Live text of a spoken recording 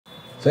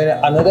So in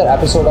another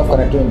episode of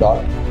Connected in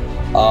Dot,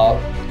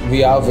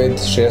 we are with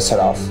Shreyas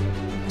Saraf,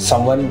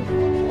 someone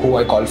who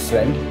I call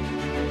friend,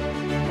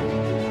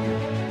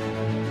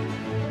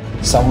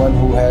 someone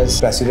who has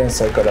President's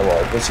Circle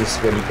Award, which is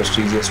very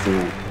prestigious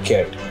to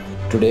get.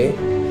 Today,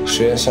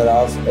 Shreyas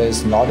Saraf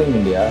is not in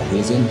India, he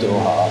is in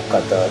Doha,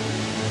 Qatar.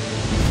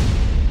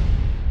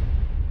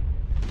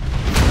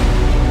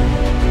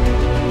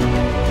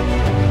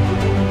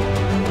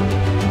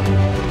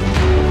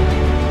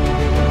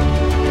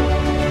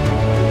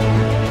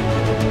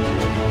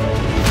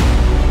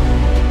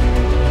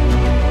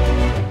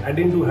 I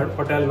didn't do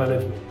hotel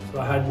management,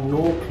 so I had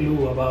no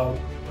clue about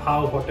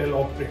how hotel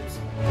operates.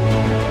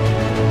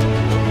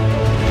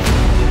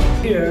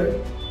 Here,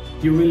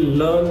 you will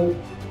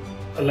learn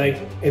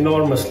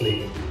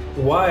enormously.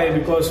 Why?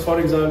 Because,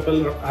 for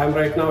example, I'm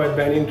right now at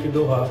Banyan Tree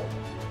Doha.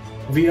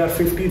 We are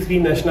 53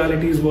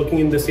 nationalities working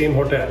in the same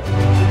hotel.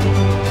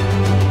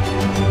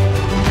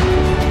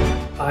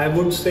 I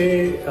would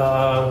say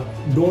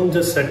don't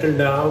just settle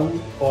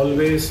down,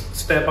 always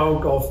step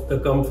out of the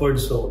comfort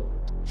zone.